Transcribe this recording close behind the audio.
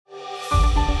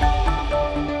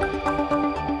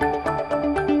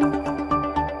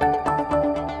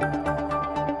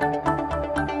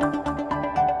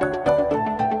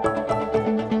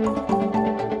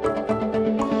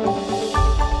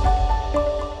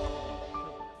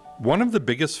One of the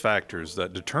biggest factors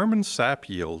that determines sap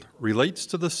yield relates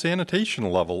to the sanitation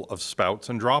level of spouts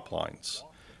and droplines.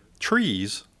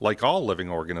 Trees, like all living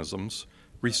organisms,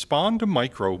 respond to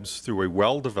microbes through a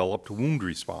well-developed wound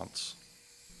response.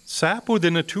 Sap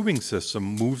within a tubing system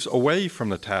moves away from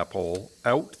the tap hole,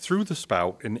 out through the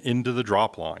spout and into the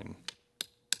dropline.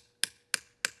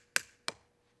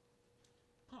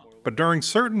 But during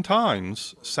certain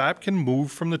times, sap can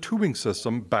move from the tubing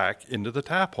system back into the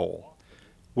tap hole.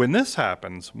 When this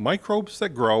happens, microbes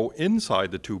that grow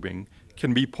inside the tubing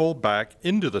can be pulled back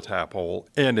into the tap hole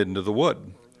and into the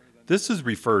wood. This is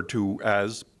referred to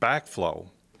as backflow.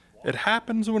 It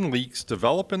happens when leaks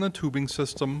develop in the tubing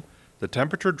system, the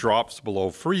temperature drops below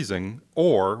freezing,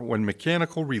 or when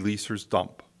mechanical releasers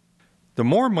dump. The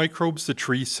more microbes the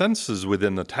tree senses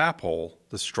within the tap hole,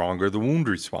 the stronger the wound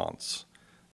response.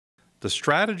 The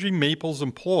strategy maples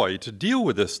employ to deal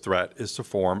with this threat is to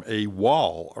form a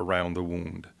wall around the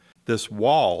wound. This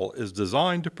wall is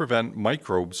designed to prevent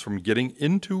microbes from getting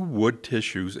into wood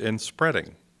tissues and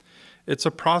spreading. It's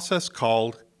a process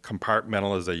called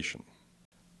compartmentalization.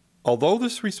 Although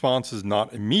this response is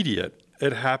not immediate,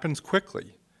 it happens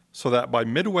quickly, so that by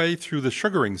midway through the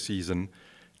sugaring season,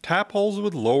 tap holes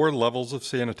with lower levels of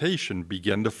sanitation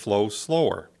begin to flow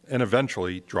slower and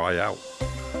eventually dry out.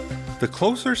 The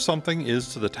closer something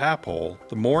is to the tap hole,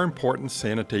 the more important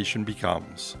sanitation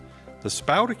becomes. The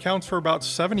spout accounts for about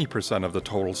 70% of the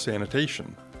total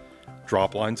sanitation.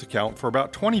 Droplines account for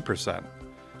about 20%.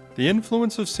 The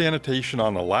influence of sanitation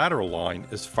on the lateral line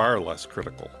is far less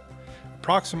critical,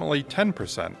 approximately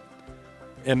 10%.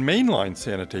 And mainline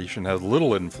sanitation has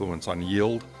little influence on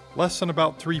yield, less than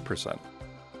about 3%.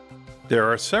 There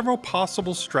are several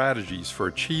possible strategies for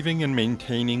achieving and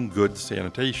maintaining good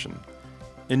sanitation.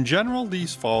 In general,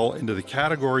 these fall into the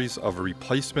categories of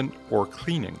replacement or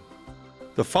cleaning.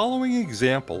 The following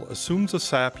example assumes a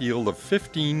sap yield of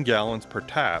 15 gallons per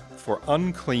tap for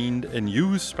uncleaned and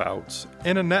used spouts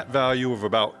and a net value of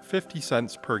about 50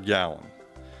 cents per gallon.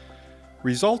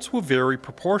 Results will vary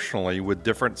proportionally with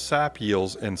different sap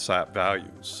yields and sap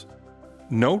values.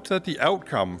 Note that the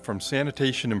outcome from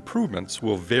sanitation improvements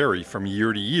will vary from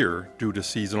year to year due to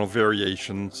seasonal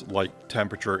variations like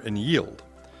temperature and yield.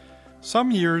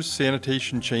 Some years,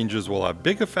 sanitation changes will have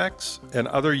big effects, and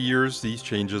other years, these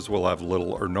changes will have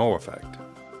little or no effect.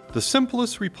 The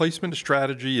simplest replacement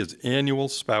strategy is annual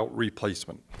spout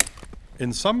replacement.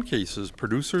 In some cases,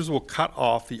 producers will cut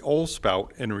off the old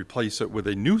spout and replace it with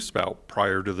a new spout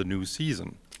prior to the new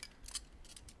season.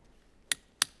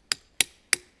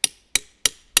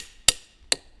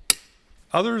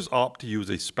 Others opt to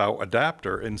use a spout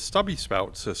adapter and stubby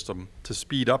spout system to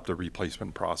speed up the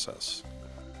replacement process.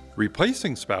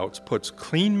 Replacing spouts puts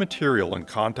clean material in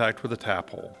contact with the tap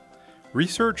hole.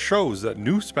 Research shows that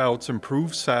new spouts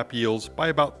improve sap yields by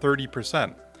about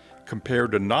 30%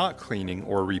 compared to not cleaning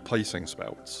or replacing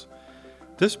spouts.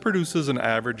 This produces an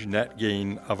average net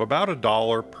gain of about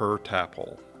 $1 per tap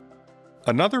hole.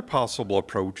 Another possible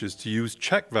approach is to use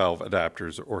check valve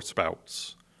adapters or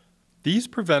spouts. These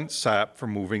prevent sap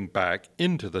from moving back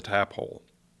into the tap hole.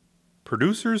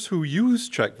 Producers who use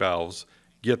check valves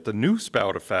get the new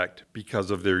spout effect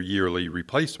because of their yearly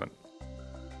replacement.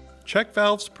 Check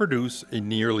valves produce a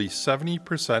nearly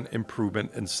 70%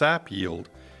 improvement in sap yield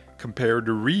compared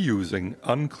to reusing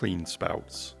unclean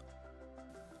spouts.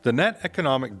 The net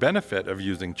economic benefit of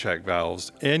using check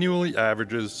valves annually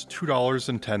averages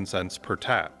 $2.10 per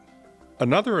tap.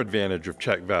 Another advantage of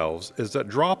check valves is that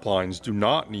droplines do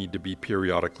not need to be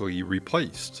periodically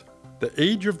replaced. The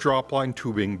age of dropline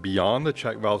tubing beyond the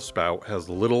check valve spout has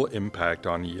little impact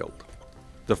on yield.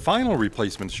 The final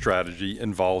replacement strategy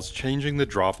involves changing the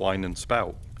dropline and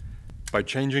spout. By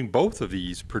changing both of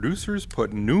these, producers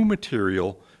put new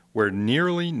material where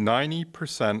nearly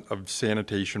 90% of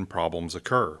sanitation problems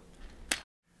occur.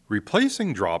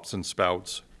 Replacing drops and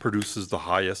spouts produces the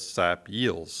highest sap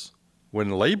yields. When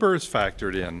labor is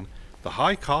factored in, the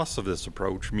high cost of this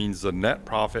approach means the net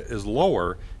profit is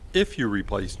lower if you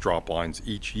replace droplines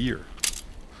each year.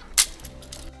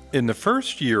 In the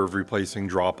first year of replacing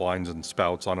droplines and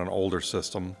spouts on an older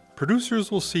system,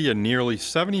 producers will see a nearly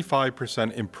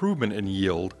 75% improvement in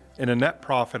yield and a net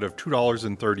profit of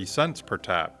 $2.30 per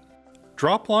tap.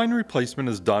 Dropline replacement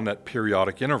is done at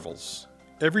periodic intervals.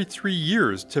 Every 3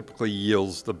 years typically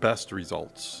yields the best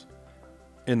results.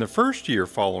 In the first year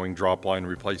following dropline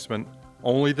replacement,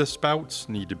 only the spouts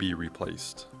need to be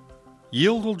replaced.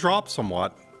 Yield will drop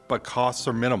somewhat, but costs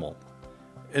are minimal.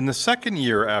 In the second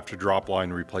year after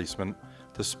dropline replacement,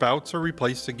 the spouts are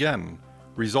replaced again,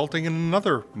 resulting in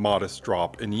another modest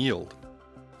drop in yield.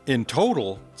 In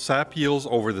total, sap yields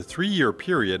over the 3-year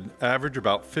period average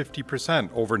about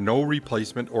 50% over no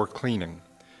replacement or cleaning,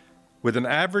 with an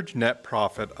average net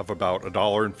profit of about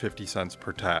 $1.50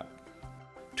 per tap.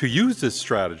 To use this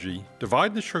strategy,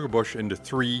 divide the sugar bush into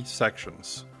 3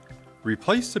 sections.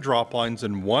 Replace the drop lines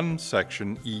in 1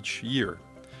 section each year.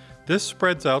 This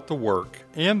spreads out the work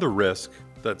and the risk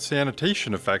that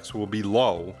sanitation effects will be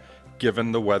low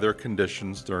given the weather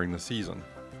conditions during the season.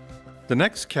 The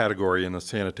next category in the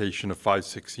sanitation of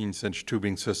 5/16"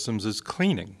 tubing systems is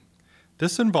cleaning.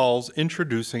 This involves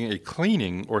introducing a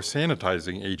cleaning or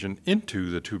sanitizing agent into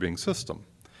the tubing system.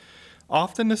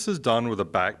 Often this is done with a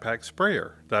backpack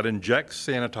sprayer that injects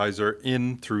sanitizer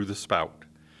in through the spout.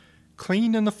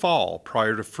 Clean in the fall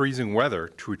prior to freezing weather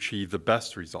to achieve the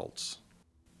best results.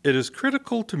 It is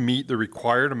critical to meet the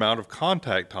required amount of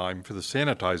contact time for the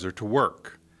sanitizer to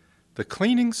work. The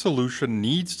cleaning solution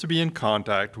needs to be in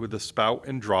contact with the spout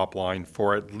and drop line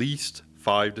for at least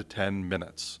 5 to 10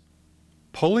 minutes.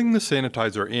 Pulling the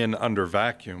sanitizer in under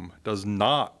vacuum does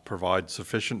not provide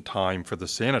sufficient time for the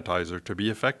sanitizer to be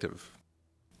effective.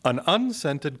 An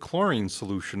unscented chlorine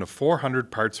solution of 400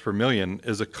 parts per million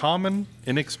is a common,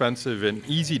 inexpensive, and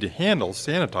easy-to-handle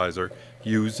sanitizer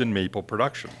used in maple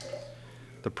production.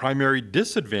 The primary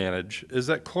disadvantage is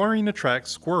that chlorine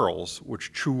attracts squirrels,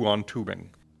 which chew on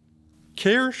tubing.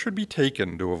 Care should be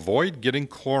taken to avoid getting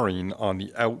chlorine on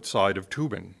the outside of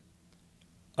tubing.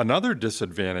 Another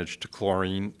disadvantage to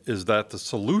chlorine is that the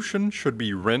solution should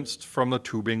be rinsed from the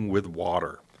tubing with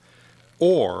water,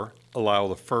 or allow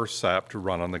the first sap to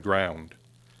run on the ground.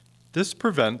 This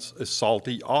prevents a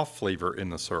salty off flavor in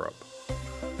the syrup.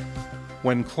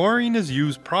 When chlorine is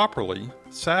used properly,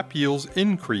 sap yields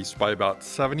increase by about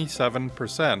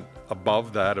 77%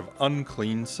 above that of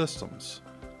unclean systems.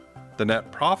 The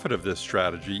net profit of this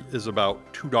strategy is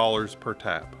about $2 per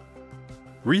tap.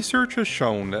 Research has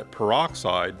shown that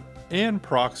peroxide and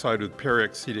peroxide with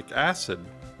peroxytic acid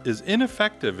is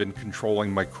ineffective in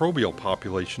controlling microbial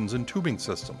populations in tubing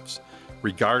systems,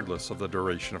 regardless of the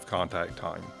duration of contact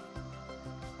time.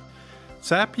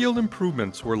 Sap yield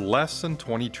improvements were less than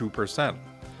 22%,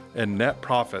 and net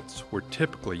profits were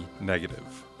typically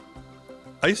negative.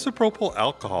 Isopropyl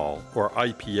alcohol, or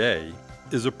IPA,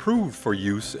 is approved for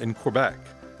use in Quebec,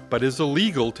 but is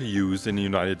illegal to use in the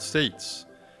United States.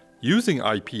 Using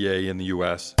IPA in the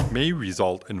US may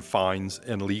result in fines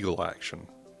and legal action.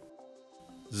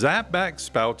 Zap-back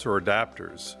spouts or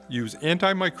adapters use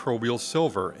antimicrobial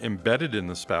silver embedded in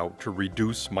the spout to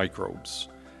reduce microbes.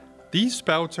 These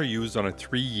spouts are used on a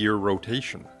 3-year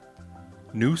rotation.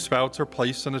 New spouts are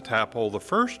placed in a tap hole the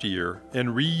first year and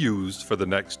reused for the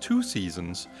next 2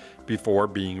 seasons before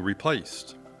being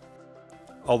replaced.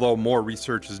 Although more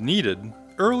research is needed,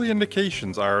 early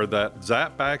indications are that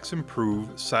zap-backs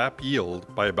improve sap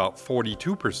yield by about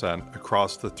 42%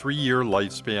 across the 3-year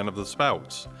lifespan of the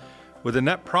spouts, with a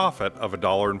net profit of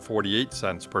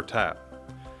 $1.48 per tap.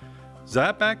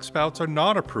 Zap-back spouts are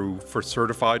not approved for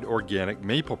certified organic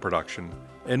maple production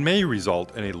and may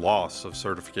result in a loss of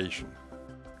certification.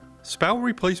 Spout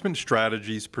replacement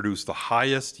strategies produce the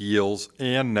highest yields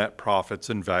and net profits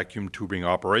in vacuum tubing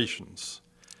operations.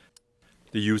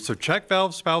 The use of check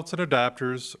valve spouts and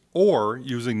adapters, or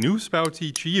using new spouts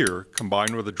each year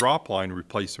combined with a drop line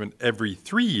replacement every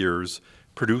 3 years,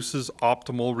 produces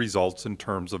optimal results in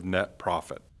terms of net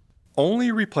profit.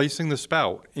 Only replacing the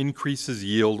spout increases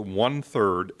yield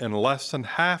 1/3 and less than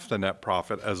half the net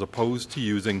profit as opposed to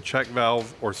using check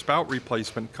valve or spout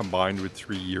replacement combined with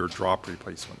 3-year drop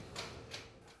replacement.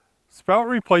 Spout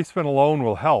replacement alone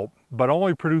will help, but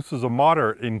only produces a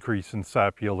moderate increase in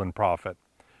sap yield and profit.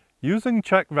 Using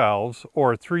check valves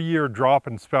or a 3-year drop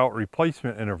and spout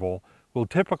replacement interval will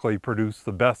typically produce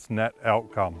the best net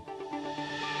outcome.